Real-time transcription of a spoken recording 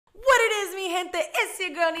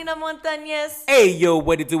your girl Nina Montañez. Hey, yo,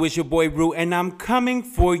 what it do? It's your boy Rue, and I'm coming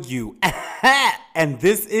for you. And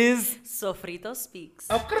this is Sofrito Speaks.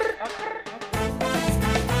 Hey,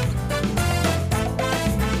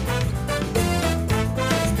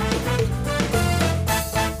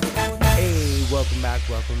 welcome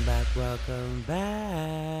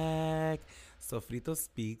back. Sofrito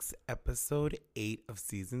Speaks, episode 8 of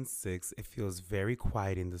season 6. It feels very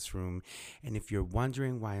quiet in this room, and if you're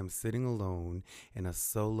wondering why I'm sitting alone in a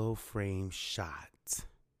solo frame shot,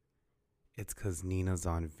 it's because Nina's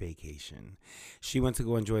on vacation. She went to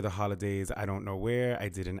go enjoy the holidays. I don't know where. I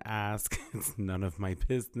didn't ask. It's none of my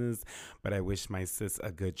business. But I wish my sis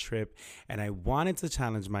a good trip. And I wanted to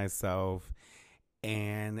challenge myself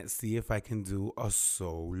and see if I can do a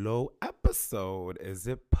solo episode. Is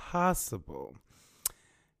it possible?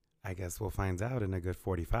 I guess we'll find out in a good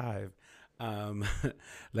 45.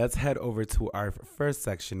 Let's head over to our first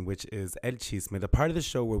section, which is El Chisme, the part of the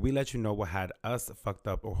show where we let you know what had us fucked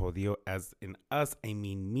up or jodido. As in us, I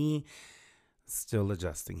mean me. Still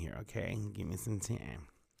adjusting here, okay? Give me some time.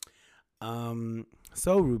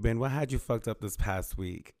 So, Ruben, what had you fucked up this past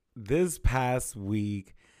week? It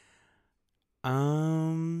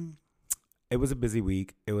was a busy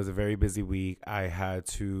week. It was a very busy week. I had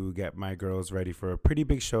to get my girls ready for a pretty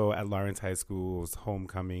big show at Lawrence High School's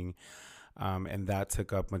homecoming. And that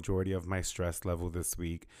took up majority of my stress level this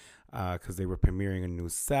week because they were premiering a new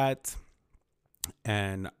set.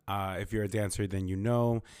 And if you're a dancer, then you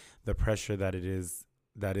know the pressure that is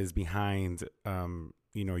behind,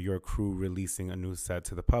 your crew releasing a new set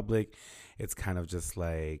to the public. It's kind of just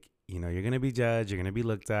like, you're going to be judged, you're going to be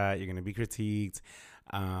looked at, you're going to be critiqued.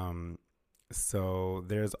 So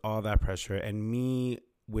there's all that pressure. And me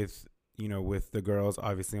with the girls,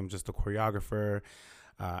 obviously I'm just a choreographer.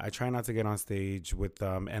 I try not to get on stage with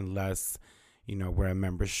them unless, we're a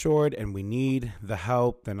member short and we need the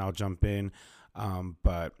help, then I'll jump in.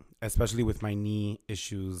 But especially with my knee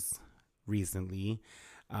issues recently,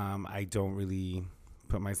 I don't really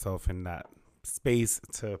put myself in that space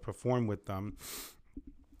to perform with them.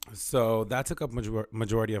 So that took up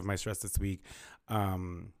majority of my stress this week.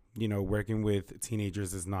 Working with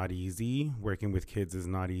teenagers is not easy. Working with kids is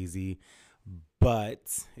not easy.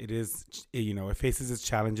 But it is, it faces its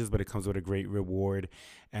challenges, but it comes with a great reward.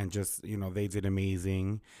 And just, they did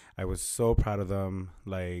amazing. I was so proud of them.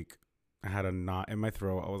 Like, I had a knot in my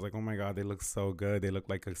throat. I was like, oh my God, they look so good. They look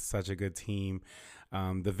like such a good team.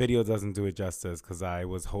 The video doesn't do it justice because I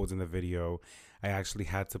was holding the video. I actually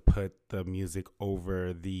had to put the music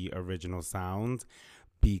over the original sound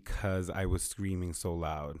because I was screaming so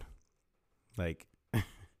loud. Like,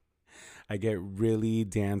 I get really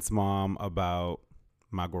dance mom about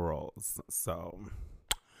my girls. So,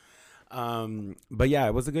 but yeah,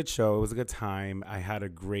 it was a good show. It was a good time. I had a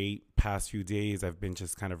great past few days. I've been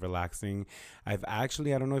just kind of relaxing. I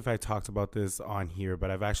don't know if I talked about this on here, but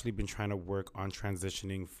I've actually been trying to work on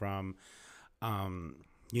transitioning from,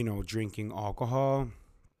 drinking alcohol,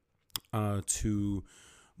 to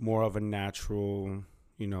more of a natural,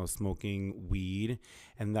 smoking weed.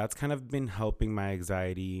 And that's kind of been helping my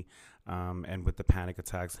anxiety, and with the panic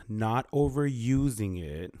attacks, not overusing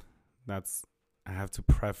it. I have to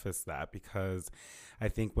preface that because I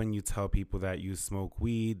think when you tell people that you smoke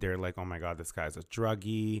weed, they're like, oh my God, this guy's a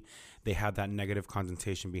druggie. They have that negative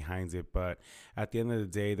connotation behind it. But at the end of the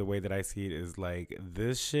day, the way that I see it is like,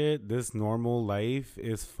 this normal life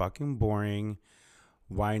is fucking boring.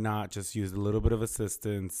 Why not just use a little bit of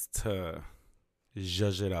assistance to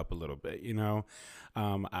zhuzh it up a little bit,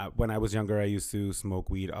 when I was younger, I used to smoke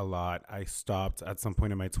weed a lot. I stopped at some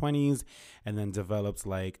point in my 20s and then developed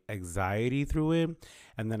like anxiety through it.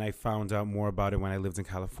 And then I found out more about it when I lived in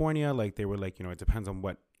California. Like they were like, it depends on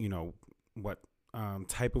what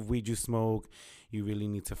type of weed you smoke. You really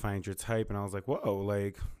need to find your type. And I was like, whoa,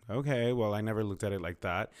 like, okay, well, I never looked at it like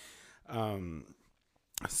that.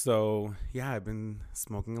 So yeah, I've been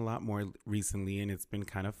smoking a lot more recently and it's been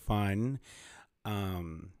kind of fun.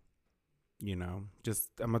 I'm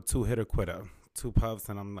a 2-hitter quitter, 2 puffs,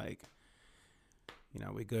 and I'm like,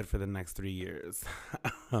 we're good for the next 3 years.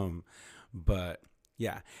 But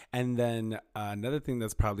yeah. And then another thing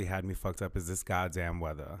that's probably had me fucked up is this goddamn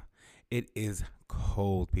weather. It is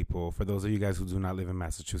cold, people. For those of you guys who do not live in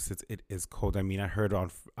Massachusetts, it is cold. I mean, I heard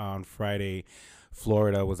on Friday,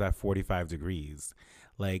 Florida was at 45 degrees.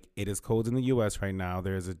 Like, it is cold in the U.S. right now.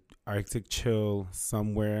 There's an Arctic chill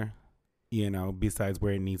somewhere, besides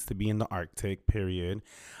where it needs to be in the Arctic, period.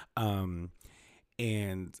 And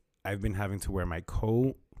I've been having to wear my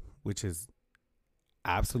coat, which is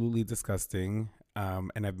absolutely disgusting.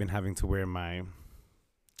 And I've been having to wear my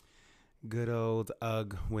good old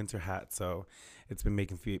UGG winter hat. So it's been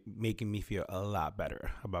making me feel a lot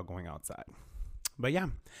better about going outside. But yeah,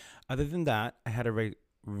 other than that, I had a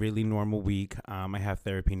really normal week. I have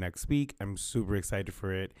therapy next week. I'm super excited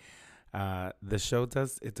for it. The show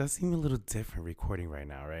does seem a little different recording right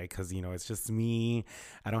now, right? Because it's just me.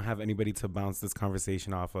 I don't have anybody to bounce this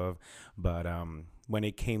conversation off of. But when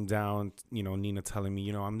it came down, Nina telling me,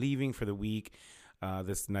 I'm leaving for the week.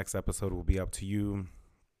 This next episode will be up to you.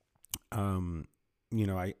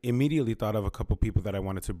 I immediately thought of a couple people that I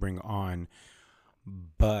wanted to bring on,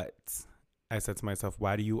 but I said to myself,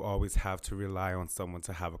 why do you always have to rely on someone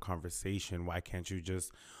to have a conversation? Why can't you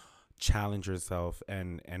just challenge yourself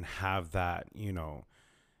and have that,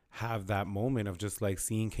 have that moment of just like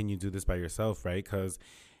seeing, can you do this by yourself, right? Because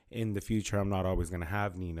in the future, I'm not always going to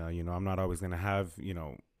have Nina, I'm not always going to have,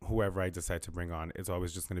 whoever I decide to bring on. It's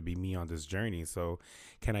always just going to be me on this journey. So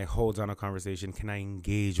can I hold on a conversation? Can I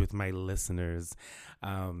engage with my listeners?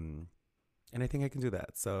 And I think I can do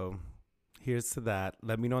that. So here's to that.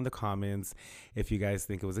 Let me know in the comments if you guys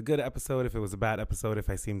think it was a good episode, if it was a bad episode, if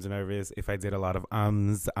I seemed nervous, if I did a lot of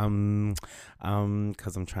because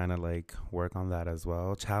I'm trying to like work on that as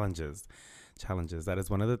well. Challenges. That is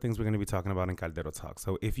one of the things we're going to be talking about in Caldero Talk.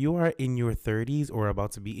 So if you are in your 30s or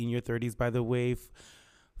about to be in your 30s, by the way,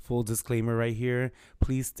 full disclaimer right here,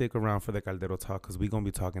 please stick around for the Caldero Talk because we're going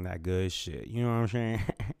to be talking that good shit. You know what I'm saying?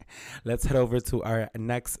 Let's head over to our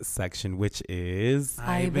next section, which is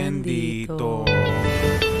Ay Bendito.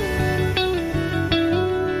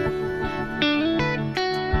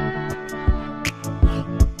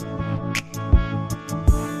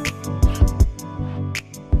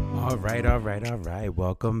 All right.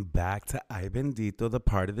 Welcome back to Ay Bendito, the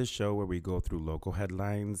part of the show where we go through local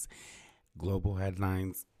headlines, global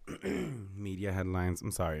headlines, media headlines.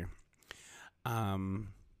 I'm sorry.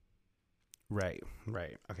 Right.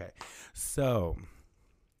 Okay. So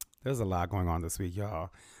there's a lot going on this week,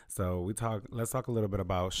 y'all. So let's talk a little bit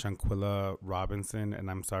about Shanquilla Robinson,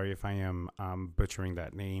 and I'm sorry if I am butchering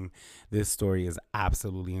that name. This story is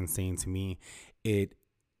absolutely insane to me.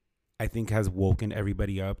 I think has woken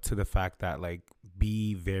everybody up to the fact that like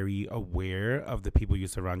be very aware of the people you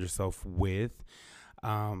surround yourself with.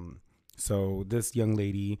 So this young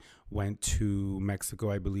lady went to Mexico,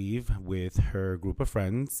 I believe, with her group of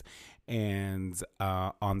friends. And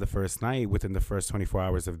on the first night, within the first 24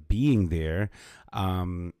 hours of being there,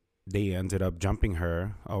 they ended up jumping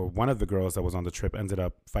her, or one of the girls that was on the trip ended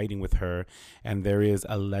up fighting with her. And there is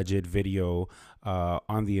alleged video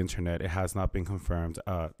on the internet. It has not been confirmed,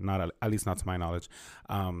 not at least not to my knowledge.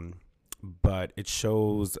 But it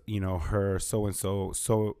shows, her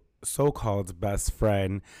so-called best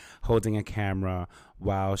friend holding a camera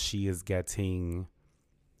while she is getting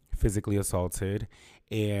physically assaulted.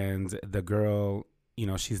 And the girl,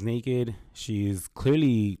 she's naked. She's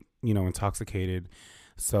clearly, intoxicated.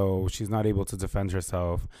 So she's not able to defend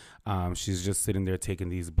herself. She's just sitting there taking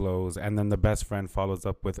these blows. And then the best friend follows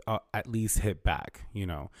up with at least hit back,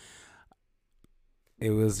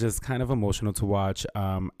 It was just kind of emotional to watch.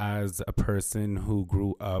 As a person who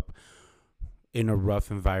grew up in a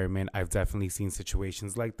rough environment, I've definitely seen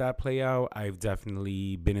situations like that play out. I've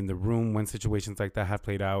definitely been in the room when situations like that have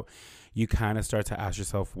played out. You kind of start to ask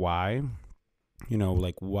yourself why,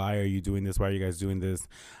 like, why are you doing this? Why are you guys doing this?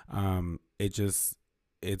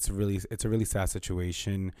 It's a really sad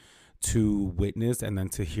situation to witness, and then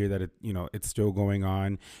to hear that it's still going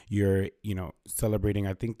on. You're celebrating,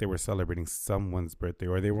 I think they were celebrating someone's birthday,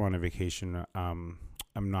 or they were on a vacation.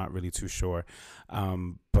 I'm not really too sure.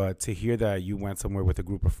 But to hear that you went somewhere with a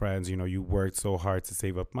group of friends, you worked so hard to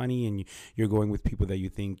save up money, and you're going with people that you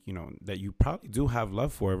think, that you probably do have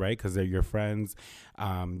love for, right? Because they're your friends.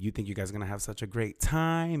 You think you guys are going to have such a great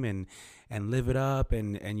time and live it up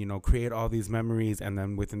and create all these memories. And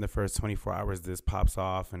then within the first 24 hours, this pops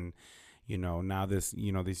off. And, now this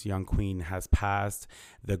young queen has passed.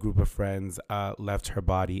 The group of friends left her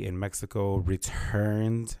body in Mexico,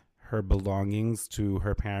 returned her belongings to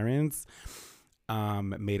her parents,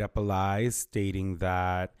 made up a lie stating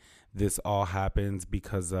that this all happened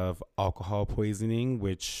because of alcohol poisoning,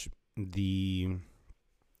 which I'm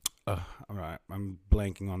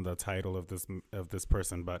blanking on the title of this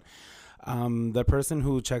person, but the person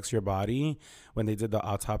who checks your body, when they did the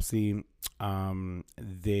autopsy,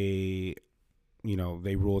 they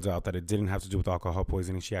ruled out that it didn't have to do with alcohol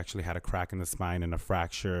poisoning. She actually had a crack in the spine and a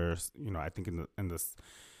fracture, I think in this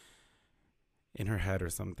in her head or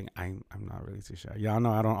something. I'm not really too sure. Y'all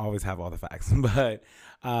know I don't always have all the facts, but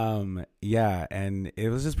yeah, and it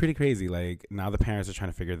was just pretty crazy. Like now the parents are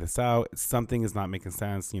trying to figure this out. Something is not making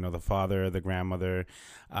sense. You know, the father, the grandmother,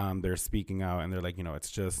 they're speaking out and they're like, it's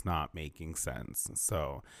just not making sense.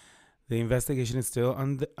 So the investigation is still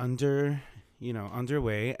underway,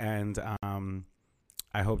 and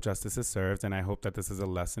I hope justice is served, and I hope that this is a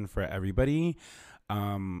lesson for everybody.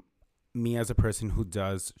 Um, Me as a person who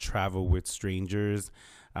does travel with strangers,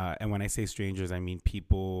 and when I say strangers, I mean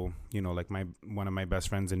people, like one of my best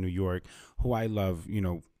friends in New York, who I love.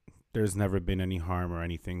 There's never been any harm or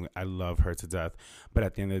anything. I love her to death, but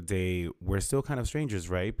at the end of the day, we're still kind of strangers,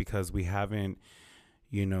 right? Because really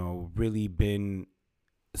been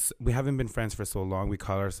we haven't been friends for so long. We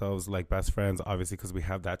call ourselves like best friends, obviously, because we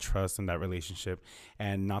have that trust and that relationship.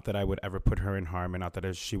 And not that I would ever put her in harm, and not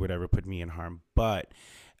that she would ever put me in harm, but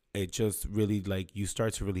it just really, like, you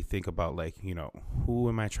start to really think about, like, who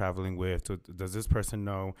am I traveling with? Does this person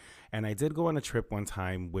know? And I did go on a trip one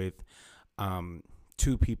time with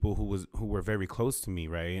two people who were very close to me,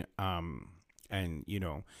 right? And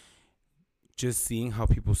just seeing how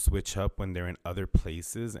people switch up when they're in other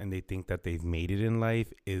places and they think that they've made it in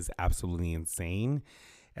life is absolutely insane.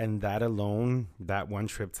 And that alone, that one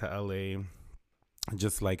trip to LA,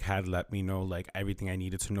 just like had let me know like everything I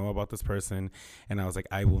needed to know about this person. And I was like,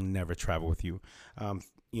 I will never travel with you.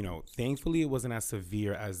 Thankfully it wasn't as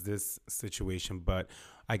severe as this situation, but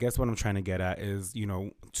I guess what I'm trying to get at is,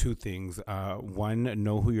 two things. One,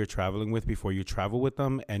 know who you're traveling with before you travel with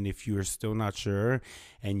them. And if you're still not sure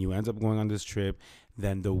and you end up going on this trip,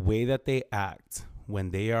 then the way that they act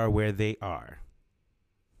when they are where they are,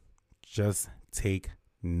 just take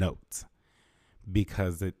note,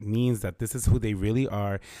 because it means that this is who they really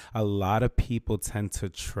are. A lot of people tend to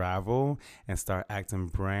travel and start acting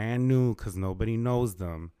brand new because nobody knows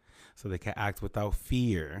them, so they can act without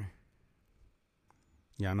fear.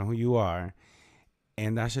 Y'all know who you are.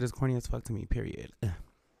 And that shit is corny as fuck to me, period.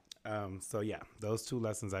 So yeah, those two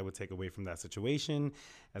lessons I would take away from that situation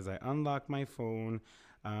as I unlock my phone.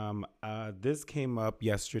 This came up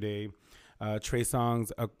yesterday. Trey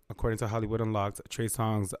Songz, according to Hollywood Unlocked, Trey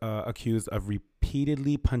Songz accused of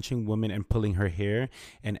repeatedly punching women and pulling her hair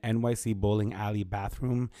in NYC bowling alley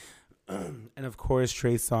bathroom. And of course,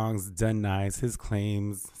 Trey Songz denies his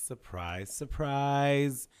claims. Surprise,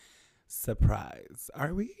 surprise, surprise.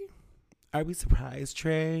 Are we? Are we surprised,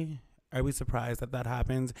 Trey? Are we surprised that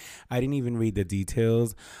happened? I didn't even read the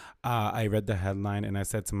details. I read the headline and I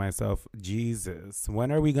said to myself, Jesus,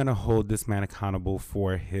 when are we going to hold this man accountable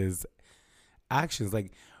for his actions?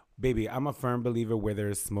 Like, baby, I'm a firm believer where there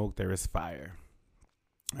is smoke, there is fire.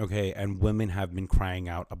 Okay, and women have been crying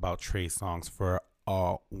out about Trey Songz for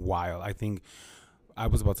a while. I think I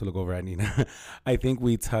was about to look over at Nina. I think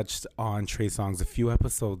we touched on Trey Songz a few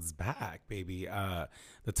episodes back, baby.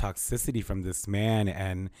 The toxicity from this man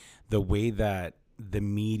and the way that the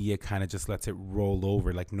media kind of just lets it roll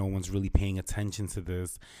over, like no one's really paying attention to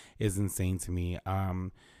this, is insane to me.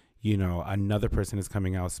 Another person is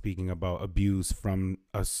coming out speaking about abuse from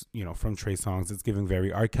us, from Trey Songz. It's giving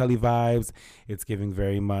very R. Kelly vibes. It's giving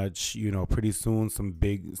very much, pretty soon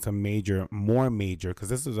more major, because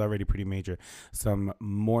this is already pretty major, some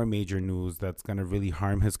more major news that's going to really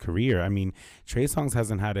harm his career. I mean, Trey Songz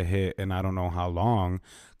hasn't had a hit in I don't know how long.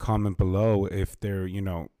 Comment below if there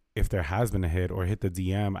has been a hit, or hit the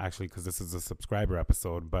DM actually, because this is a subscriber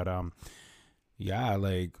episode. But yeah,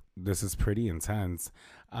 like this is pretty intense.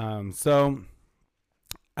 So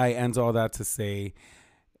I end all that to say,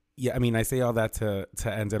 I say all that to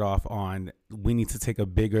end it off on, we need to take a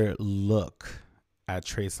bigger look at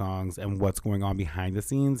Trey Songz and what's going on behind the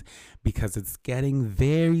scenes, because it's getting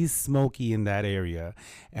very smoky in that area.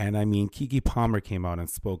 And I mean, Keke Palmer came out and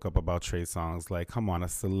spoke up about Trey Songz. Like, come on, a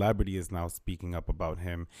celebrity is now speaking up about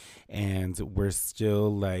him, and we're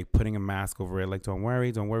still like putting a mask over it. Like, don't worry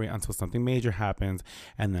until something major happens,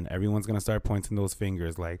 and then everyone's gonna start pointing those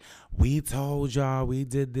fingers like, we told y'all, we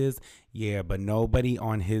did this. Yeah, but nobody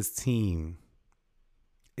on his team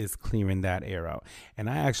is clearing that air out. And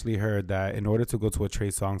I actually heard that in order to go to a Trey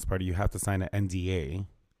Songz party, you have to sign an NDA.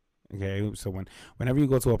 Okay, so whenever you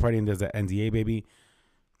go to a party and there's an NDA, baby,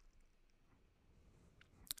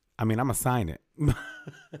 I mean, I'm gonna sign it.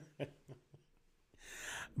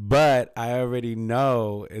 But I already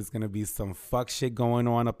know it's gonna be some fuck shit going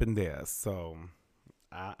on up in there. So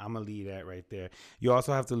I'm going to leave that right there. You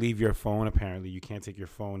also have to leave your phone, apparently. You can't take your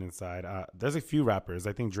phone inside. There's a few rappers.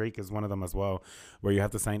 I think Drake is one of them as well, where you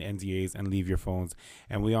have to sign NDAs and leave your phones.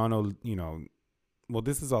 And we all know, well,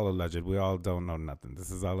 this is all alleged. We all don't know nothing.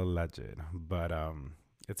 This is all alleged. But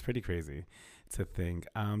it's pretty crazy to think.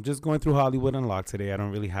 Just going through Hollywood Unlocked today. I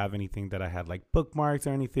don't really have anything that I had like bookmarks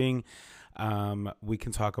or anything. We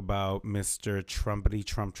can talk about Mr. Trumpity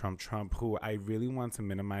Trump, who I really want to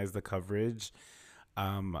minimize the coverage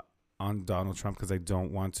on Donald Trump because I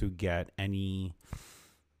don't want to get any.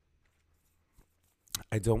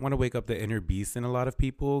 I don't want to wake up the inner beast in a lot of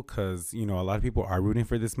people because, you know, a lot of people are rooting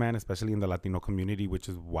for this man, especially in the Latino community, which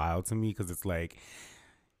is wild to me because it's like,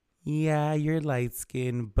 yeah, you're light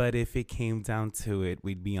skinned, but if it came down to it,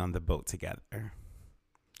 we'd be on the boat together.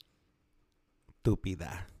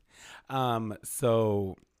 Tupida.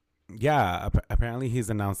 So yeah, apparently he's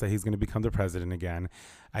announced that he's going to become the president again.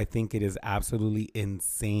 I think it is absolutely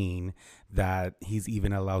insane that he's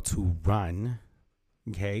even allowed to run.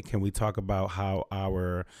 Okay, can we talk about how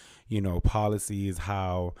our, you know, policies,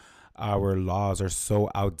 how our laws are so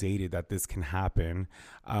outdated that this can happen?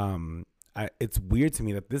 It's weird to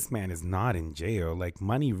me that this man is not in jail. Like,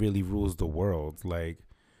 money really rules the world. Like,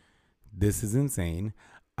 this is insane.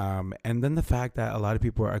 And then the fact that a lot of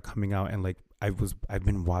people are coming out and like I've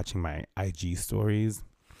been watching my IG stories,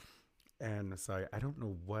 and sorry, I don't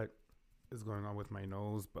know what is going on with my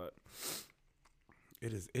nose, but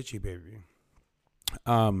it is itchy, baby.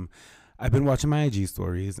 I've been watching my IG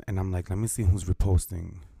stories, and I'm like, let me see who's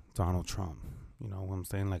reposting Donald Trump. You know what I'm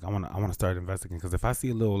saying? Like, I want to start investigating because if I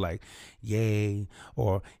see a little like, yay,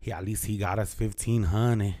 or he at least he got us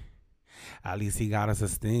 1,500, at least he got us a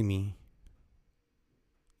stimmy.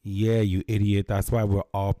 Yeah, you idiot. That's why we're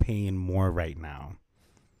all paying more right now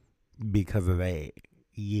because of that.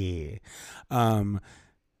 Yeah.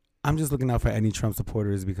 I'm just looking out for any Trump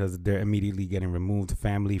supporters because they're immediately getting removed.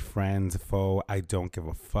 Family, friends, foe. I don't give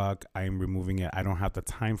a fuck. I am removing it. I don't have the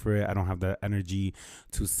time for it. I don't have the energy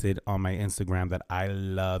to sit on my Instagram that I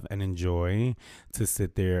love and enjoy to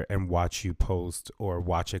sit there and watch you post or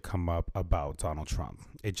watch it come up about Donald Trump.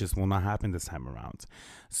 It just will not happen this time around.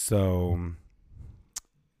 So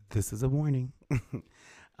this is a warning.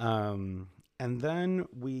 And then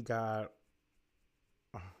we got,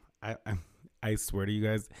 I swear to you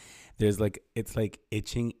guys, there's like, it's like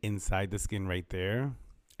itching inside the skin right there.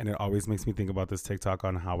 And it always makes me think about this TikTok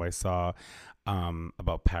on how I saw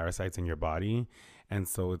about parasites in your body. And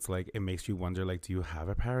so it's like, it makes you wonder, like, do you have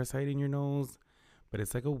a parasite in your nose? But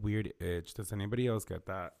it's like a weird itch. Does anybody else get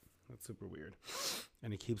that? That's super weird.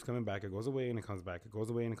 And it keeps coming back. It goes away and it comes back. It goes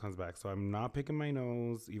away and it comes back. So I'm not picking my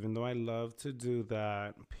nose, even though I love to do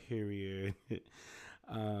that, period.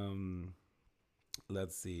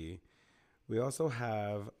 Let's see. We also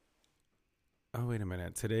have, oh, wait a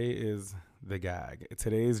minute. Today is the gag.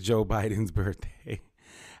 Today is Joe Biden's birthday.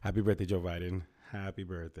 Happy birthday, Joe Biden. Happy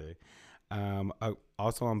birthday.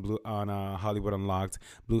 Also on Hollywood Unlocked,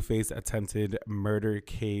 Blueface attempted murder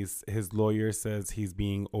case. His lawyer says he's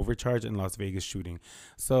being overcharged in Las Vegas shooting.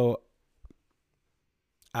 So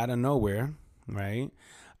out of nowhere, right?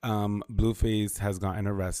 Blueface has gotten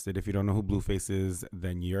arrested. If you don't know who Blueface is,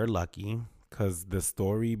 then you're lucky because the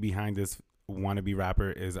story behind this wannabe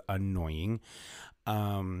rapper is annoying.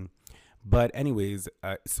 But anyways,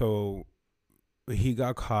 so he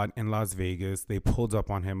got caught in Las Vegas. They pulled up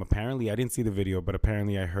on him. Apparently, I didn't see the video, but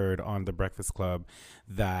apparently I heard on the Breakfast Club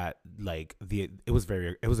that like it was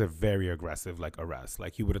a very aggressive like arrest.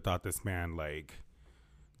 Like you would have thought this man like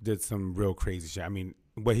did some real crazy shit. I mean,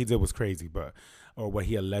 what he did was crazy, or what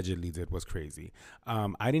he allegedly did was crazy. I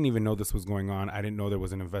didn't even know this was going on. I didn't know there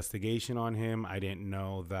was an investigation on him. I didn't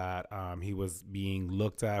know that he was being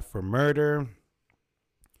looked at for murder.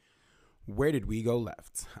 Where did we go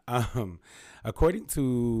left? According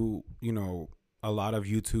to, you know, a lot of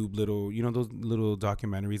YouTube little, you know, those little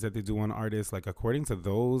documentaries that they do on artists, like according to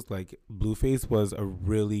those, like Blueface was a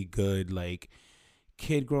really good, like,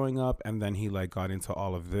 kid growing up, and then he like got into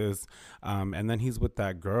all of this, and then he's with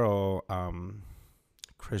that girl,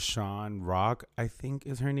 Krishan Rock, I think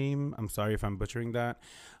is her name. I'm sorry if I'm butchering that,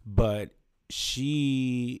 but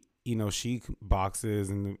she, you know, she boxes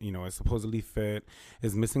and, you know, is supposedly fit,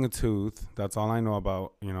 is missing a tooth. That's all I know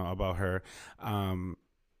about, you know, about her.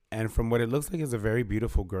 And from what it looks like is a very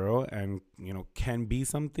beautiful girl and, you know, can be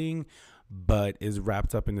something, but is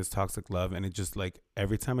wrapped up in this toxic love. And it just like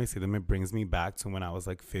every time I see them, it brings me back to when I was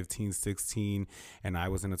like 15, 16 and I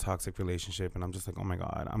was in a toxic relationship. And I'm just like, oh my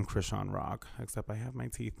God, I'm Krishan Rock, except I have my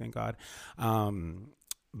teeth, thank God.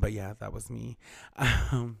 But yeah, that was me.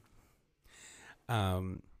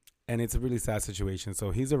 And it's a really sad situation.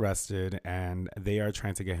 So he's arrested and they are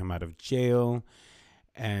trying to get him out of jail.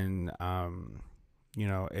 And, you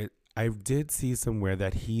know, I did see somewhere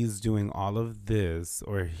that he's doing all of this,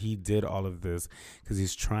 or he did all of this because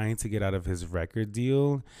he's trying to get out of his record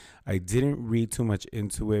deal. I didn't read too much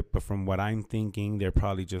into it, but from what I'm thinking, they're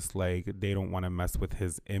probably just like, they don't want to mess with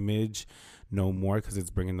his image no more because it's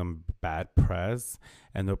bringing them bad press,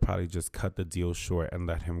 and they'll probably just cut the deal short and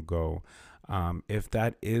let him go. If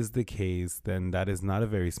that is the case, then that is not a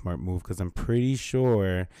very smart move, because I'm pretty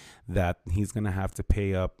sure that he's going to have to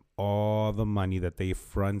pay up all the money that they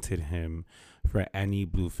fronted him for any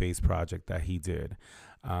Blueface project that he did.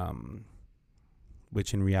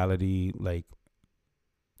 Which in reality, like,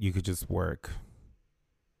 you could just work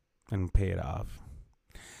and pay it off.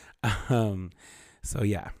 So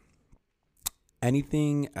yeah.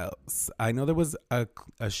 Anything else? I know there was a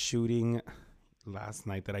shooting last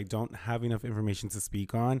night that I don't have enough information to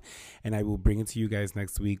speak on, and I will bring it to you guys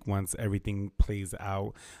next week once everything plays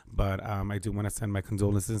out. But I do want to send my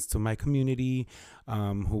condolences to my community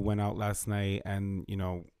who went out last night, and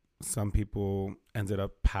some people ended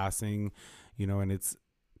up passing, and it's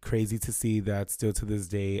crazy to see that still to this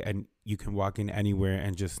day, and you can walk in anywhere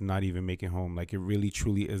and just not even make it home. Like, it really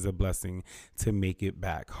truly is a blessing to make it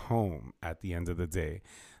back home at the end of the day.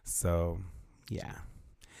 So yeah.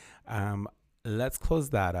 Let's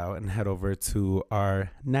close that out and head over to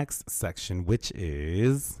our next section, which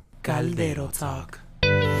is Caldero Talk.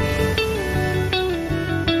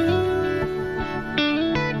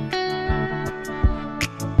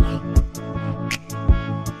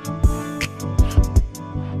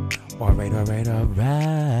 All right.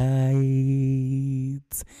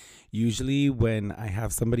 Usually when I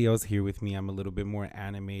have somebody else here with me, I'm a little bit more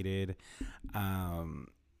animated.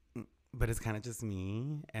 But it's kind of just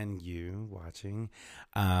me and you watching.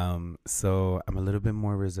 So I'm a little bit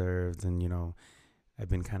more reserved, and, I've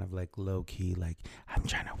been kind of like low key, like I'm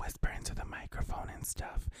trying to whisper into the microphone and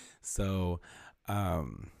stuff. So,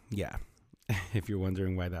 yeah, if you're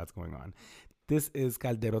wondering why that's going on, this is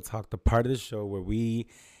Caldero Talk, the part of the show where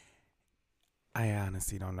I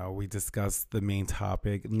honestly don't know. We discuss the main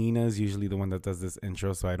topic. Nina is usually the one that does this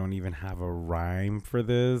intro, so I don't even have a rhyme for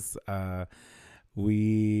this.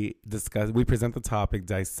 We present the topic,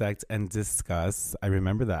 dissect, and discuss. I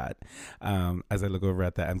remember that as I look over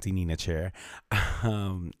at the empty Nina chair.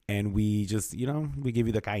 And we just, we give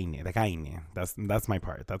you the kaine. That's my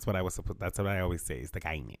part. That's what I always say, is the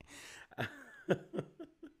kaine.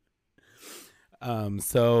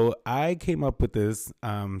 So I came up with this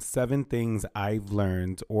 7 things I've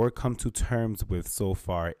learned or come to terms with so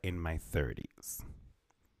far in my 30s.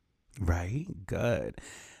 Right? Good.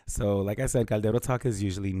 So like I said, Caldero Talk is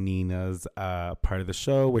usually Nina's part of the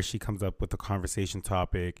show, where she comes up with a conversation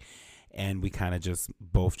topic and we kind of just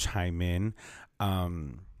both chime in.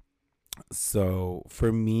 So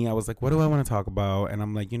for me, I was like, what do I want to talk about? And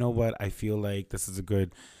I'm like, you know what? I feel like this is a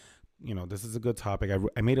good topic.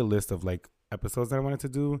 I made a list of like episodes that I wanted to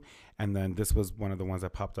do, and then this was one of the ones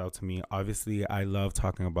that popped out to me. Obviously, I love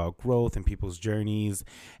talking about growth and people's journeys,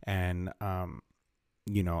 and I'm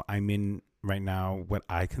in right now what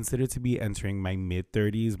I consider to be entering my mid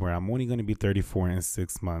 30s, where I'm only going to be 34 in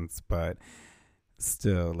 6 months, but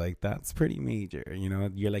still, like, that's pretty major.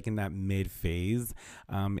 You're like in that mid phase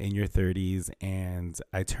in your 30s, and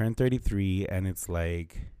I turned 33, and it's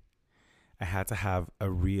like I had to have a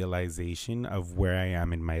realization of where I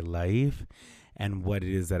am in my life and what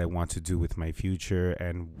it is that I want to do with my future,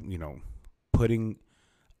 and putting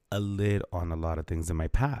a lid on a lot of things in my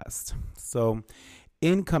past. So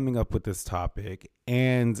in coming up with this topic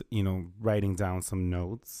and, writing down some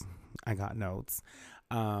notes, I got notes.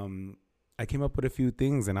 I came up with a few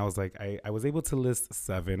things, and I was like, I was able to list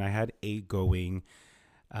 7. I had 8 going,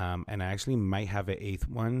 and I actually might have an 8th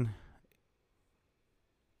one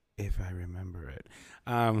if I remember it.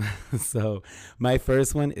 So my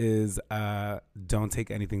first one is don't take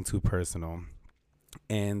anything too personal.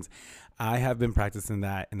 And I have been practicing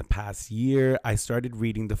that in the past year. I started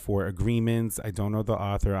reading the 4 Agreements. I don't know the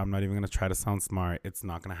author. I'm not even going to try to sound smart. It's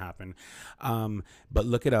not going to happen. But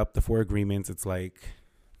look it up, the 4 Agreements. It's like,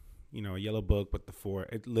 a yellow book, but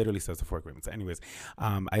it literally says the 4 Agreements. Anyways,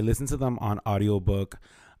 I listen to them on audiobook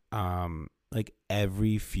like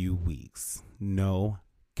every few weeks. No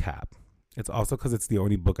cap. It's also because it's the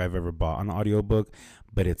only book I've ever bought on audiobook,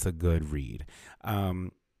 but it's a good read.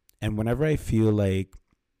 And whenever I feel like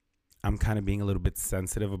I'm kind of being a little bit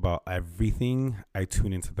sensitive about everything, I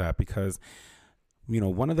tune into that, because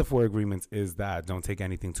one of the 4 agreements is that don't take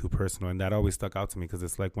anything too personal. And that always stuck out to me, because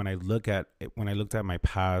it's like when I looked at my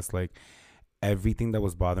past, like everything that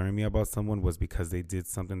was bothering me about someone was because they did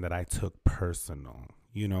something that I took personal,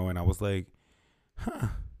 and I was like, huh.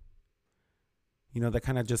 That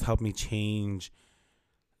kind of just helped me change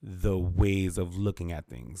the ways of looking at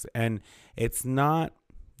things. And it's not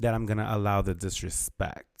that I'm going to allow the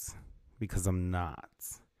disrespect, because I'm not.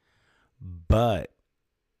 But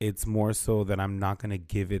it's more so that I'm not going to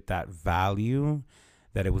give it that value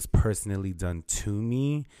that it was personally done to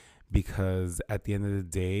me, because at the end of the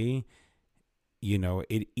day, you know,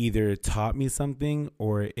 it either taught me something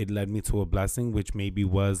or it led me to a blessing, which maybe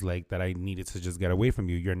was like that I needed to just get away from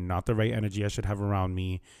you. You're not the right energy I should have around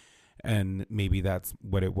me. And maybe that's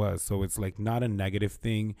what it was. So it's like not a negative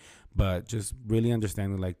thing, but just really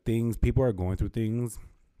understanding like things, people are going through things.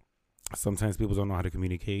 Sometimes people don't know how to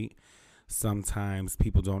communicate. Sometimes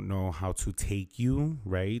people don't know how to take you,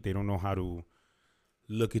 right? They don't know how to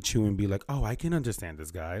look at you and be like, oh, I can understand this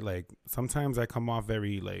guy. Like sometimes I come off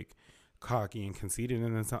very like cocky and conceited,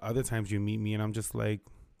 and then some other times you meet me and I'm just like,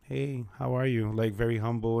 hey, how are you? Like very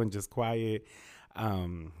humble and just quiet.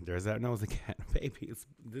 There's that nose again. Baby,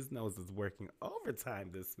 this nose is working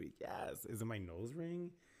overtime this week. Yes. Is it my nose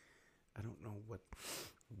ring? I don't know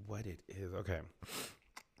what it is. Okay.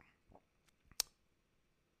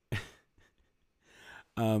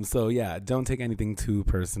 So yeah, don't take anything too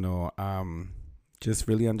personal. Just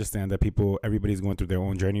really understand that everybody's going through their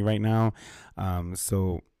own journey right now.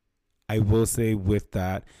 So I will say with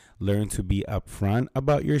that, learn to be upfront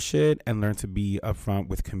about your shit and learn to be upfront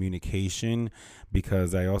with communication,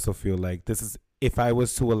 because I also feel like if I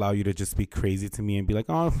was to allow you to just be crazy to me and be like,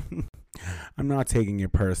 oh, I'm not taking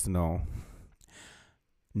it personal.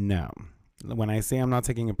 No. When I say I'm not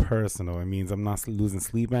taking it personal, it means I'm not losing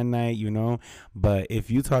sleep at night, you know? But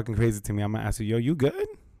if you talking crazy to me, I'm going to ask you, yo, you good?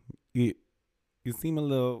 You seem a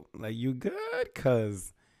little like you good?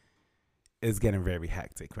 Because it's getting very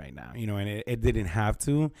hectic right now, you know, and it didn't have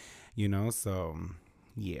to, you know, so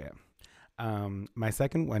yeah. My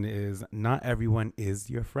second one is not everyone is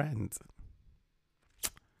your friend.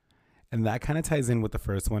 And that kind of ties in with the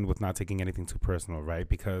first one with not taking anything too personal, right?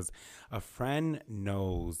 Because a friend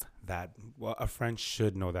knows that, well, a friend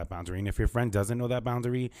should know that boundary. And if your friend doesn't know that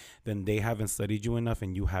boundary, then they haven't studied you enough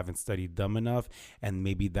and you haven't studied them enough. And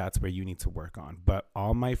maybe that's where you need to work on. But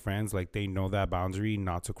all my friends, like, they know that boundary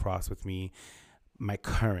not to cross with me. My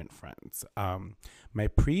current friends, my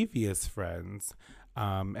previous friends,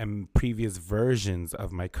 and previous versions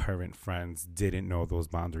of my current friends didn't know those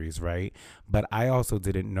boundaries, right? But I also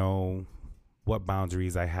didn't know what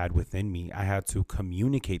boundaries I had within me. I had to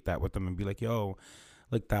communicate that with them and be like, yo,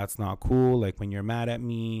 like, that's not cool. Like, when you're mad at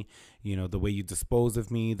me, you know, the way you dispose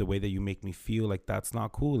of me, the way that you make me feel, like, that's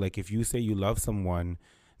not cool. Like, if you say you love someone,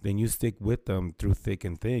 then you stick with them through thick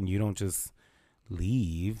and thin. You don't just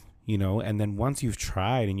leave. You know, and then once you've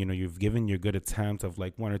tried and, you know, you've given your good attempt of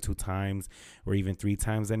like 1 or 2 times or even 3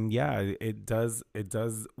 times, then yeah, it does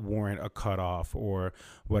warrant a cutoff or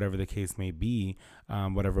whatever the case may be,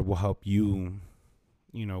 whatever will help you,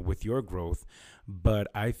 you know, with your growth. But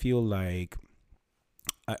I feel like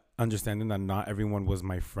understanding that not everyone was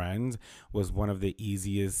my friend was one of the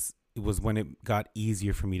easiest. It was when it got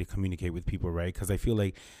easier for me to communicate with people, right? Because I feel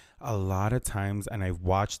like a lot of times, and I've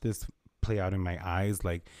watched this play out in my eyes,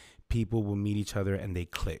 like, people will meet each other and they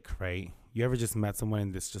click, right? You ever just met someone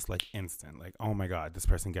and it's just like instant, like, oh my God, this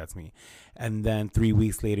person gets me. And then 3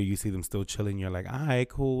 weeks later, you see them still chilling. You're like, all right,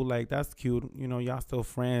 cool. Like, that's cute. You know, y'all still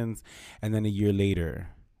friends. And then a year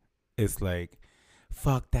later, it's like,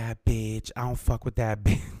 fuck that bitch. I don't fuck with that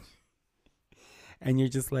bitch. And you're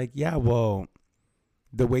just like, yeah, well,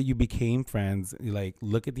 the way you became friends, like,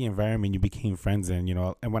 look at the environment you became friends in, you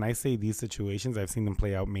know. And when I say these situations, I've seen them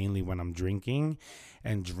play out mainly when I'm drinking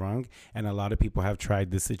and drunk. And a lot of people have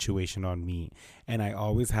tried this situation on me. And I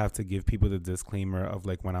always have to give people the disclaimer of,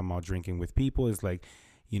 like, when I'm out drinking with people, is like,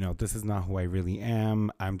 you know, this is not who I really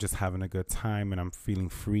am. I'm just having a good time and I'm feeling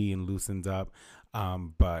free and loosened up.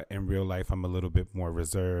 But in real life, I'm a little bit more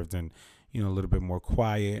reserved and, you know, a little bit more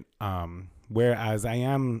quiet. Whereas I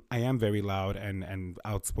am very loud and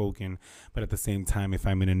outspoken, but at the same time, if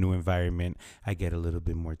I'm in a new environment, I get a little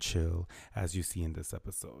bit more chill, as you see in this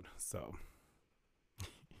episode. So,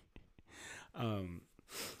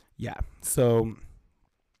 yeah. So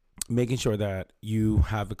making sure that you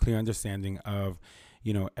have a clear understanding of,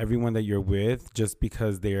 you know, everyone that you're with, just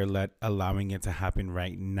because they're allowing it to happen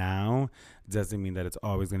right now doesn't mean that it's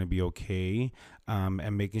always going to be okay.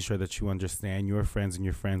 And making sure that you understand your friends and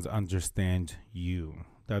your friends understand you.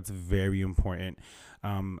 That's very important.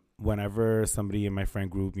 Whenever somebody in my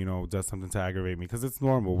friend group, you know, does something to aggravate me, because it's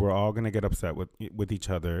normal, we're all going to get upset with each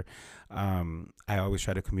other. I always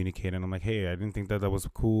try to communicate, and I'm like, hey, I didn't think that was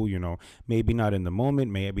cool. You know, maybe not in the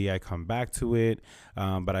moment, maybe I come back to it.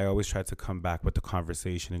 But I always try to come back with the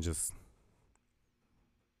conversation and just,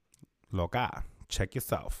 loca, check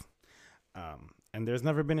yourself. And there's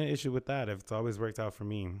never been an issue with that. It's always worked out for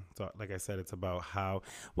me. So, like I said, it's about how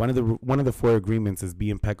one of the four agreements is be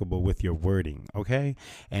impeccable with your wording, okay?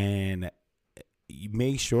 And you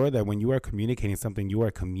make sure that when you are communicating something, you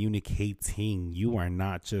are communicating. You are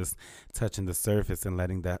not just touching the surface and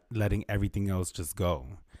letting everything else just go.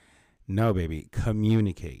 No, baby,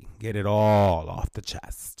 communicate. Get it all off the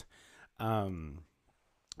chest.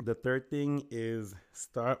 The third thing is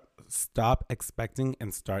stop expecting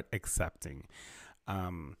and start accepting.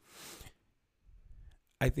 I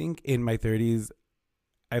think in my 30s,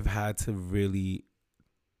 I've had to really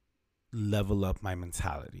level up my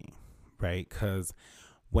mentality, right? Because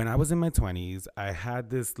when I was in my 20s, I had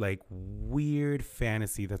this like weird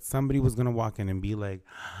fantasy that somebody was going to walk in and be like,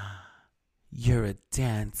 "You're a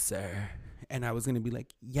dancer." And I was going to be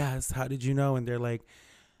like, "Yes, how did you know?" And they're like,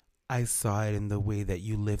 "I saw it in the way that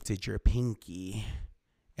you lifted your pinky."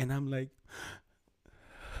 And I'm like,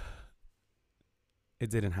 it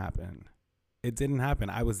didn't happen. It didn't happen.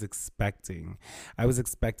 I was expecting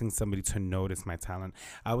somebody to notice my talent.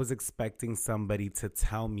 I was expecting somebody to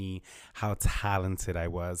tell me how talented I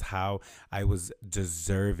was, how I was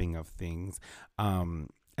deserving of things.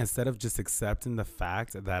 Instead of just accepting the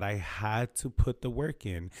fact that I had to put the work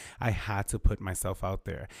in, I had to put myself out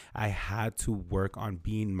there. I had to work on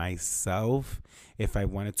being myself if I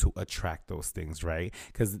wanted to attract those things, right?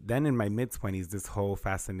 Because then in my mid-20s, this whole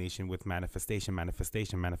fascination with manifestation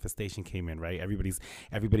came in, right?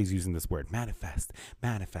 Everybody's using this word, manifest.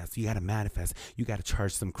 You got to manifest. You got to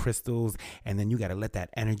charge some crystals, and then you got to let that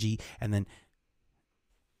energy, and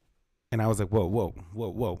I was like,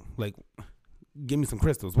 whoa. Like, give me some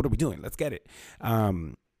crystals. What are we doing? Let's get it.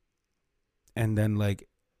 And then like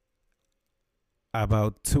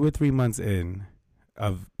about 2 or 3 months in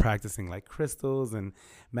of practicing like crystals and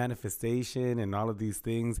manifestation and all of these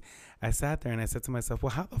things, I sat there and I said to myself,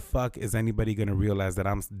 well, how the fuck is anybody going to realize that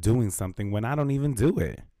I'm doing something when I don't even do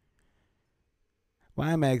it?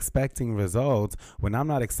 Why am I expecting results when I'm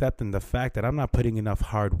not accepting the fact that I'm not putting enough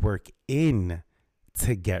hard work in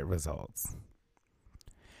to get results?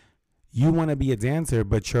 You want to be a dancer,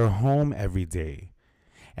 but you're home every day.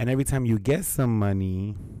 And every time you get some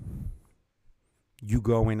money, you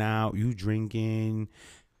going out, you drinking.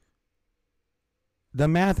 The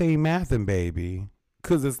math ain't mathin', baby.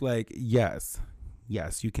 Because it's like, yes,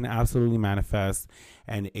 you can absolutely manifest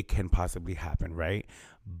and it can possibly happen, right?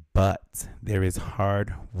 But there is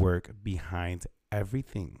hard work behind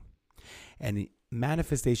everything. And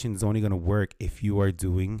manifestation is only going to work if you are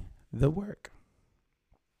doing the work.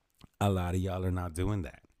 A lot of y'all are not doing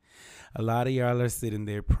that. A lot of y'all are sitting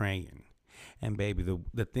there praying. And baby,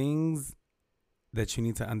 the things that you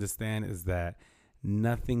need to understand is that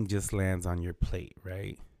nothing just lands on your plate,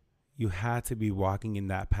 right? You had to be walking in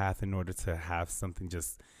that path in order to have something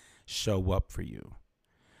just show up for you.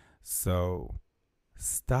 So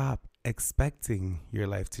stop expecting your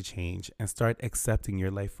life to change and start accepting your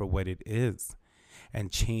life for what it is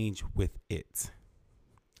and change with it.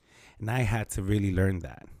 And I had to really learn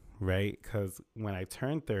that. Right? Because when I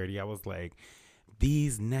turned 30, I was like,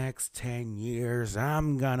 these next 10 years,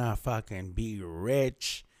 I'm gonna fucking be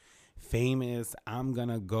rich, famous. I'm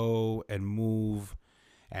gonna go and move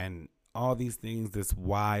and all these things, this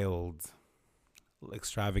wild,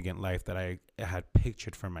 extravagant life that I had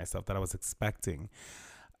pictured for myself, that I was expecting.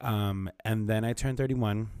 And then I turned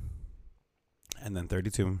 31 and then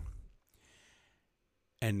 32.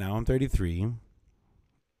 And now I'm 33.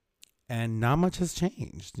 And not much has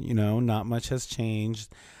changed, not much has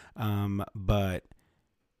changed. But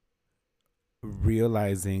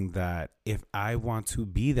realizing that if I want to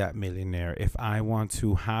be that millionaire, if I want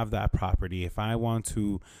to have that property, if I want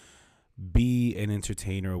to be an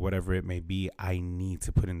entertainer or whatever it may be, I need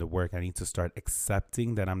to put in the work. I need to start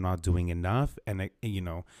accepting that I'm not doing enough. And, I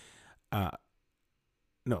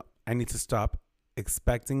need to stop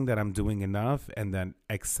expecting that I'm doing enough and then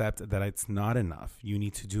accept that it's not enough. You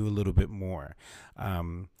need to do a little bit more.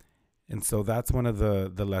 And so that's one of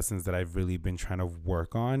the lessons that I've really been trying to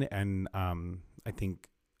work on. And I think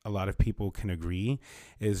a lot of people can agree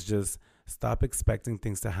is just stop expecting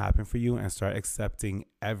things to happen for you and start accepting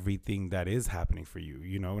everything that is happening for you.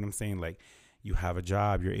 You know what I'm saying? Like, you have a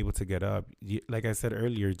job, you're able to get up. Like I said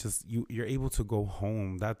earlier, just you're able to go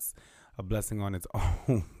home. That's a blessing on its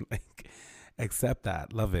own. Like, accept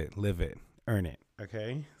that, love it, live it, earn it.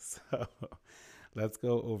 Okay, so let's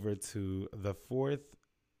go over to the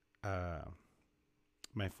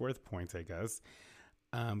my fourth point, I guess.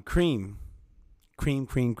 Cream.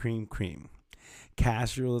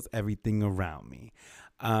 Cash rules everything around me.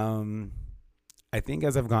 I think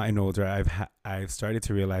as I've gotten older, I've started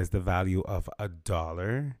to realize the value of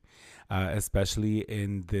 $1. especially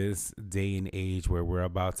in this day and age where we're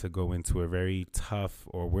about to go into a very tough,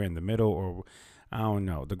 or we're in the middle, or I don't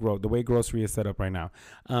know, the way grocery is set up right now.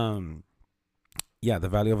 Yeah, the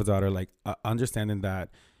value of a daughter, like understanding that,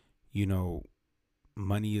 you know,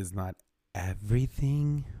 money is not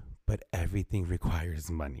everything, but everything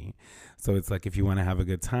requires money. So it's like, if you want to have a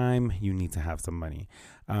good time, you need to have some money.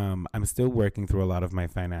 I'm still working through a lot of my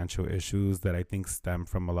financial issues that I think stem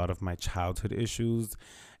from a lot of my childhood issues,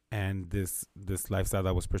 and this lifestyle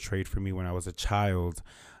that was portrayed for me when I was a child.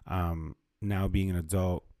 Now being an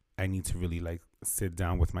adult, I need to really like sit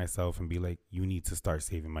down with myself and be like, you need to start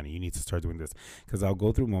saving money. You need to start doing this. Because I'll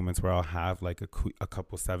go through moments where I'll have like a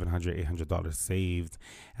couple $700, $800 saved.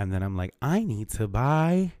 And then I'm like, I need to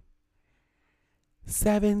buy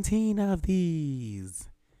 17 of these.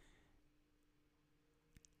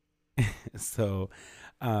 So,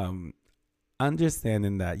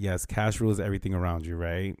 understanding that, yes, cash rules everything around you,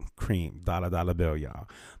 right? Cream, dollar bill, y'all.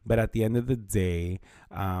 But at the end of the day,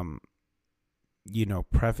 you know,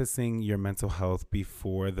 prefacing your mental health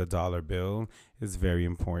before the dollar bill is very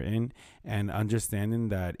important, and understanding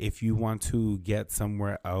that if you want to get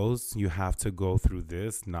somewhere else, you have to go through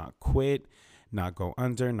this, not quit, not go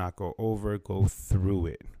under, not go over, go through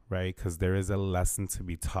it, right? Because there is a lesson to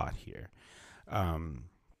be taught here.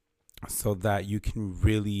 So that you can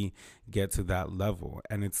really get to that level.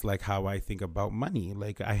 And it's like how I think about money.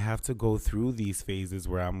 Like, I have to go through these phases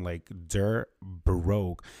where I'm like dirt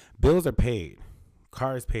broke. Bills are paid,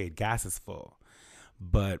 car is paid, gas is full,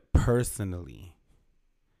 but personally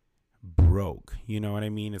broke. You know what I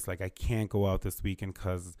mean? It's like I can't go out this weekend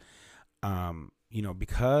because, you know,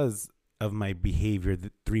 because of my behavior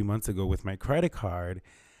 3 months ago with my credit card.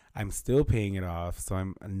 I'm still paying it off, so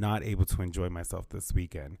I'm not able to enjoy myself this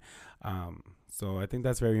weekend. So I think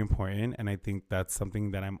that's very important, and I think that's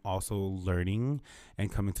something that I'm also learning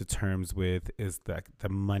and coming to terms with, is that the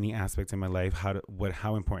money aspect in my life.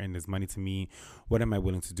 How important is money to me? What am I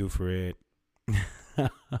willing to do for it?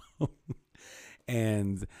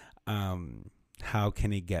 And how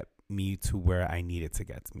can it get me to where I need it to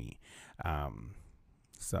get me?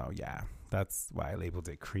 So yeah, that's why I labeled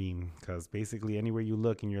it cream, because basically anywhere you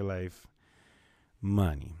look in your life,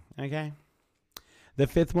 money. Okay. The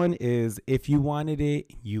fifth one is, if you wanted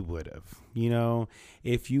it, you would have. You know,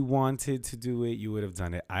 if you wanted to do it, you would have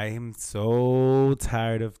done it. I am so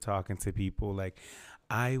tired of talking to people like,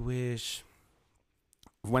 I wish.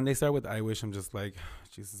 When they start with I wish, I'm just like,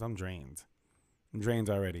 Jesus, I'm drained. I'm drained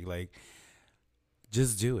already. Like,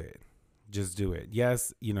 just do it. Just do it.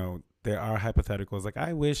 Yes, you know, there are hypotheticals like,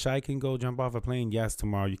 I wish I can go jump off a plane. Yes,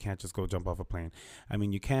 tomorrow you can't just go jump off a plane. I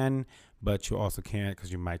mean, you can, but you also can't,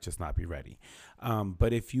 because you might just not be ready.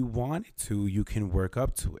 But if you wanted to, you can work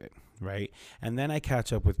up to it, right? And then I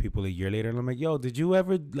catch up with people a year later, and I'm like, yo, did you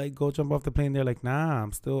ever like go jump off the plane? They're like, nah,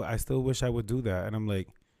 I still wish I would do that. And I'm like,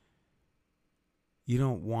 you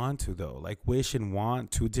don't want to, though. Like, wish and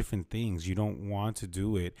want, two different things. You don't want to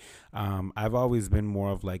do it. I've always been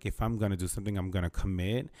more of like, if I'm going to do something, I'm going to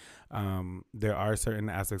commit. There are certain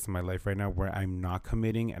aspects of my life right now where I'm not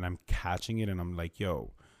committing, and I'm catching it, and I'm like,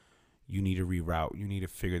 yo, you need to reroute. You need to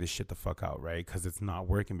figure this shit the fuck out, right? Because it's not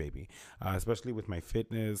working, baby. Especially with my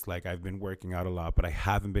fitness. Like, I've been working out a lot, but I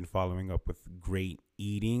haven't been following up with great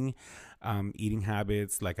eating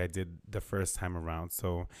habits like I did the first time around.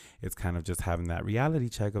 So it's kind of just having that reality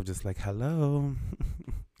check of just like, hello,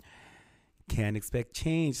 can't expect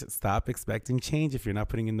change. Stop expecting change. If you're not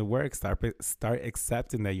putting in the work, start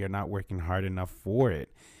accepting that you're not working hard enough for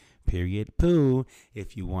it. Period. Poo.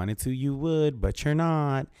 If you wanted to, you would, but you're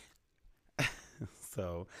not.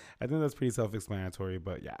 So I think that's pretty self-explanatory.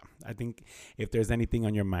 But yeah, I think if there's anything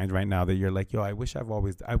on your mind right now that you're like, yo, I wish I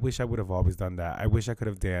would have always done that. I wish I could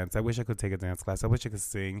have danced. I wish I could take a dance class. I wish I could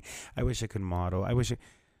sing. I wish I could model.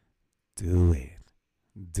 Do it.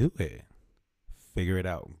 Do it. Figure it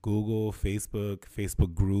out. Google,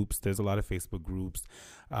 Facebook groups. There's a lot of Facebook groups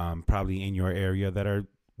probably in your area that are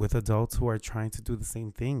with adults who are trying to do the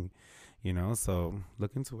same thing, you know, so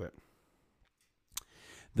look into it.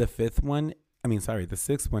 The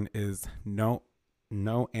sixth one is no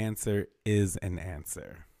answer is an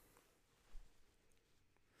answer.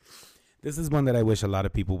 This is one that I wish a lot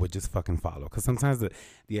of people would just fucking follow, because sometimes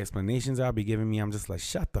the explanations I'll be giving me, I'm just like,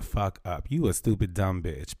 shut the fuck up. You a stupid dumb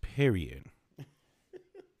bitch, period.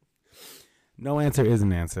 No answer is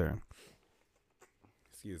an answer.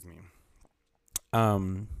 Excuse me.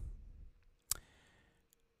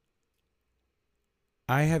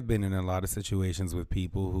 I have been in a lot of situations with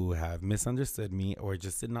people who have misunderstood me or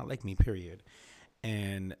just did not like me, period.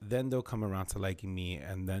 And then they'll come around to liking me,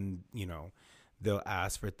 and then, you know, they'll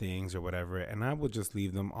ask for things or whatever, and I will just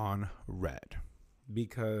leave them on red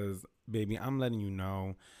because, baby, I'm letting you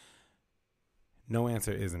know no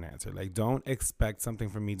answer is an answer. Like, don't expect something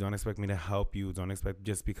from me. Don't expect me to help you. Don't expect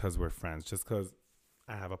just because we're friends, just because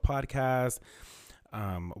I have a podcast,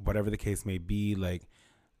 whatever the case may be. Like,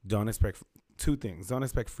 don't expect two things. Don't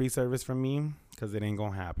expect free service from me because it ain't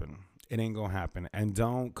going to happen. It ain't going to happen. And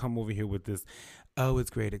don't come over here with this, oh, it's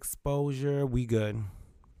great exposure. We good.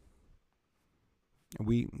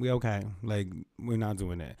 We okay. Like, we're not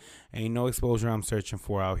doing it. Ain't no exposure I'm searching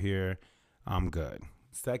for out here. I'm good.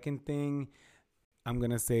 Second thing I'm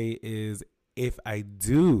going to say is if I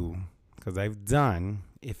do, because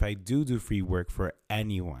if I do free work for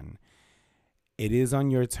anyone, it is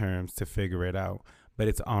on your terms to figure it out, but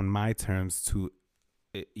it's on my terms to,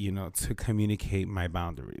 to communicate my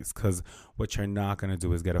boundaries, because what you're not going to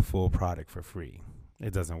do is get a full product for free.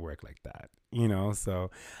 It doesn't work like that,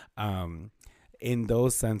 so in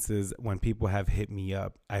those senses, when people have hit me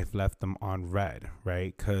up, I've left them on red,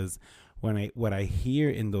 right? Because what I hear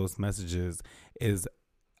in those messages is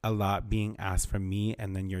a lot being asked from me,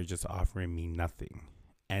 and then you're just offering me nothing.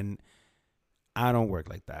 And I don't work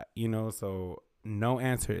like that, so no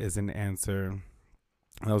answer is an answer.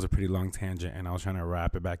 That was a pretty long tangent, and I was trying to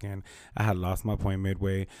wrap it back in. I had lost my point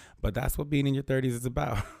midway, but that's what being in your 30s is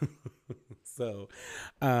about. So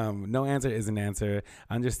no answer is an answer.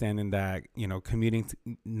 Understanding that, commuting,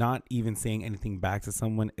 not even saying anything back to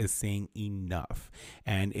someone is saying enough.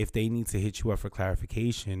 And if they need to hit you up for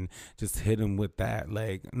clarification, just hit them with that.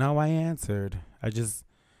 Like, no, I answered. I just,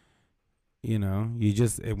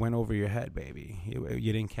 it went over your head, baby.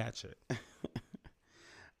 You didn't catch it.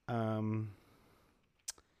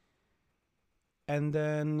 And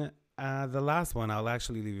then the last one, I'll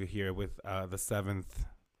actually leave it here with the seventh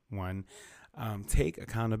one. Take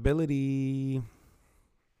accountability.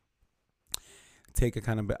 Take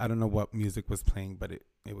accountability. I don't know what music was playing, but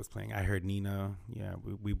it was playing. I heard Nina. Yeah,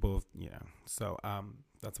 we both. Yeah. So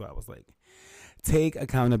that's what I was like. Take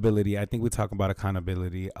accountability. I think we talk about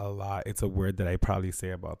accountability a lot. It's a word that I probably say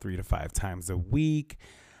about 3 to 5 times a week.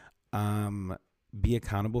 Be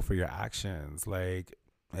accountable for your actions. Like,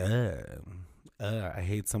 I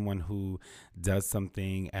hate someone who does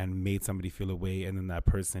something and made somebody feel away, and then that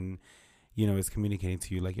person, is communicating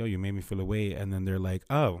to you like, yo, you made me feel away, and then they're like,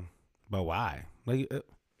 oh, but why? Like,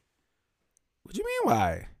 what do you mean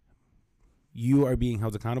why? You are being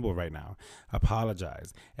held accountable right now.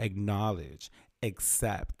 Apologize, acknowledge,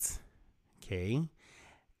 accept. Okay?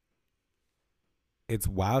 It's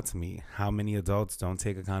wild to me how many adults don't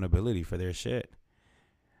take accountability for their shit.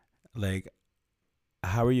 Like,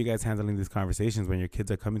 how are you guys handling these conversations when your kids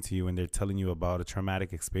are coming to you and they're telling you about a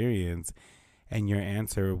traumatic experience, and your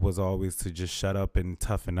answer was always to just shut up and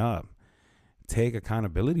toughen up? Take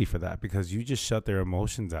accountability for that, because you just shut their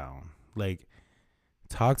emotions down. Like,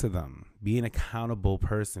 talk to them. Be an accountable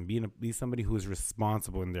person. Be somebody who is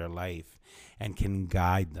responsible in their life and can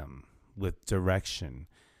guide them with direction,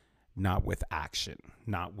 not with action,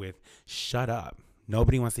 not with shut up.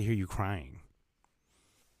 Nobody wants to hear you crying.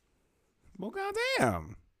 Well,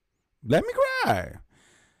 goddamn, let me cry.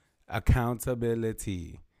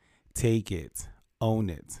 Accountability. Take it. Own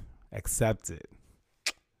it. Accept it.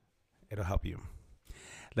 It'll help you.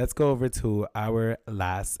 Let's go over to our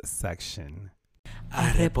last section. A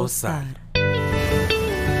reposar.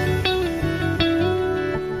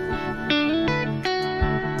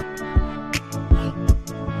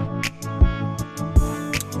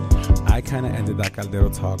 I kind of ended that Caldero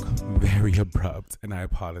talk very abrupt, and I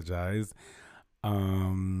apologize.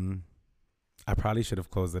 I probably should have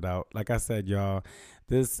closed it out. Like I said, y'all,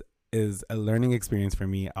 this is a learning experience for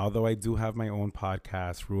me. Although I do have my own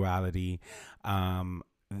podcast, Ruality,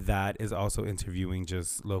 that is also interviewing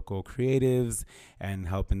just local creatives and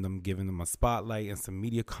helping them, giving them a spotlight and some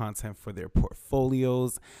media content for their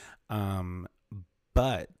portfolios.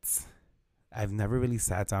 But I've never really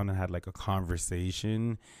sat down and had like a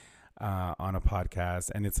conversation on a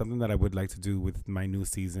podcast, and it's something that I would like to do with my new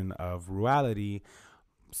season of Ruality.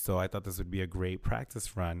 So I thought this would be a great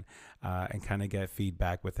practice run and kind of get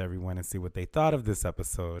feedback with everyone and see what they thought of this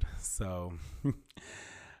episode. So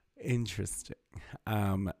interesting.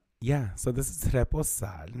 So this is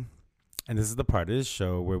Reposar, and this is the part of the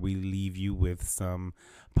show where we leave you with some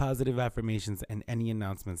positive affirmations and any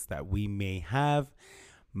announcements that we may have.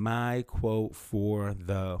 My quote for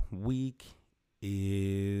the week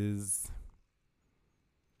is,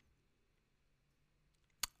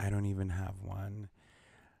 I don't even have one.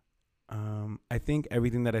 I think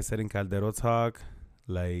everything that I said in Caldero Talk,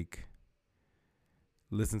 like,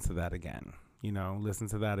 listen to that again. listen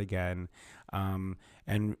to that again.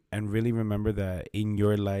 And really remember that in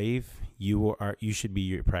your life, you should be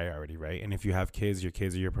your priority, right? And if you have kids, your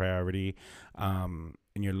kids are your priority.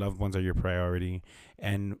 And your loved ones are your priority.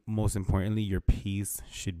 And most importantly, your peace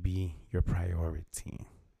should be your priority.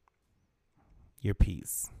 Your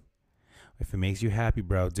peace. If it makes you happy,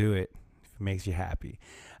 bro, do it. If it makes you happy.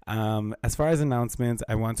 As far as announcements,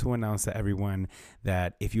 I want to announce to everyone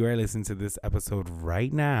that if you are listening to this episode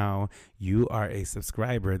right now, you are a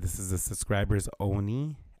subscriber. This is a subscribers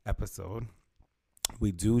only episode.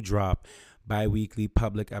 We do drop bi-weekly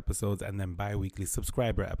public episodes and then bi-weekly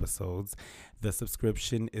subscriber episodes. The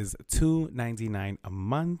subscription is $2.99 a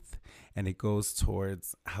month, and it goes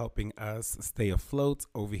towards helping us stay afloat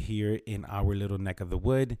over here in our little neck of the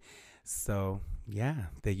wood. So yeah,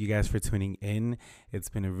 thank you guys for tuning in. It's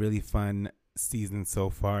been a really fun season so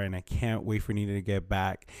far, and I can't wait for Nina to get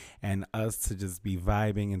back and us to just be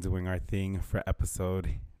vibing and doing our thing for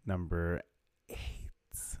episode number 8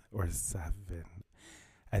 or 7.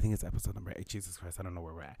 I think it's episode number 8. Jesus Christ, I don't know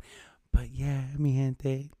where we're at. But yeah, mi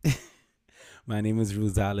gente. My name is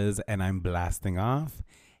Rosales, and I'm blasting off.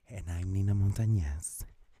 And I'm Nina Montañez.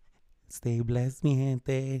 Stay blessed, mi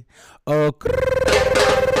gente. Oh,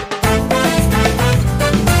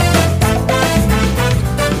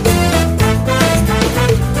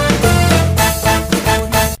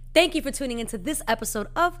 Thank you for tuning into this episode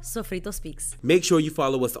of Sofrito Speaks. Make sure you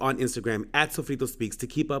follow us on Instagram at Sofrito Speaks to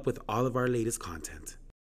keep up with all of our latest content.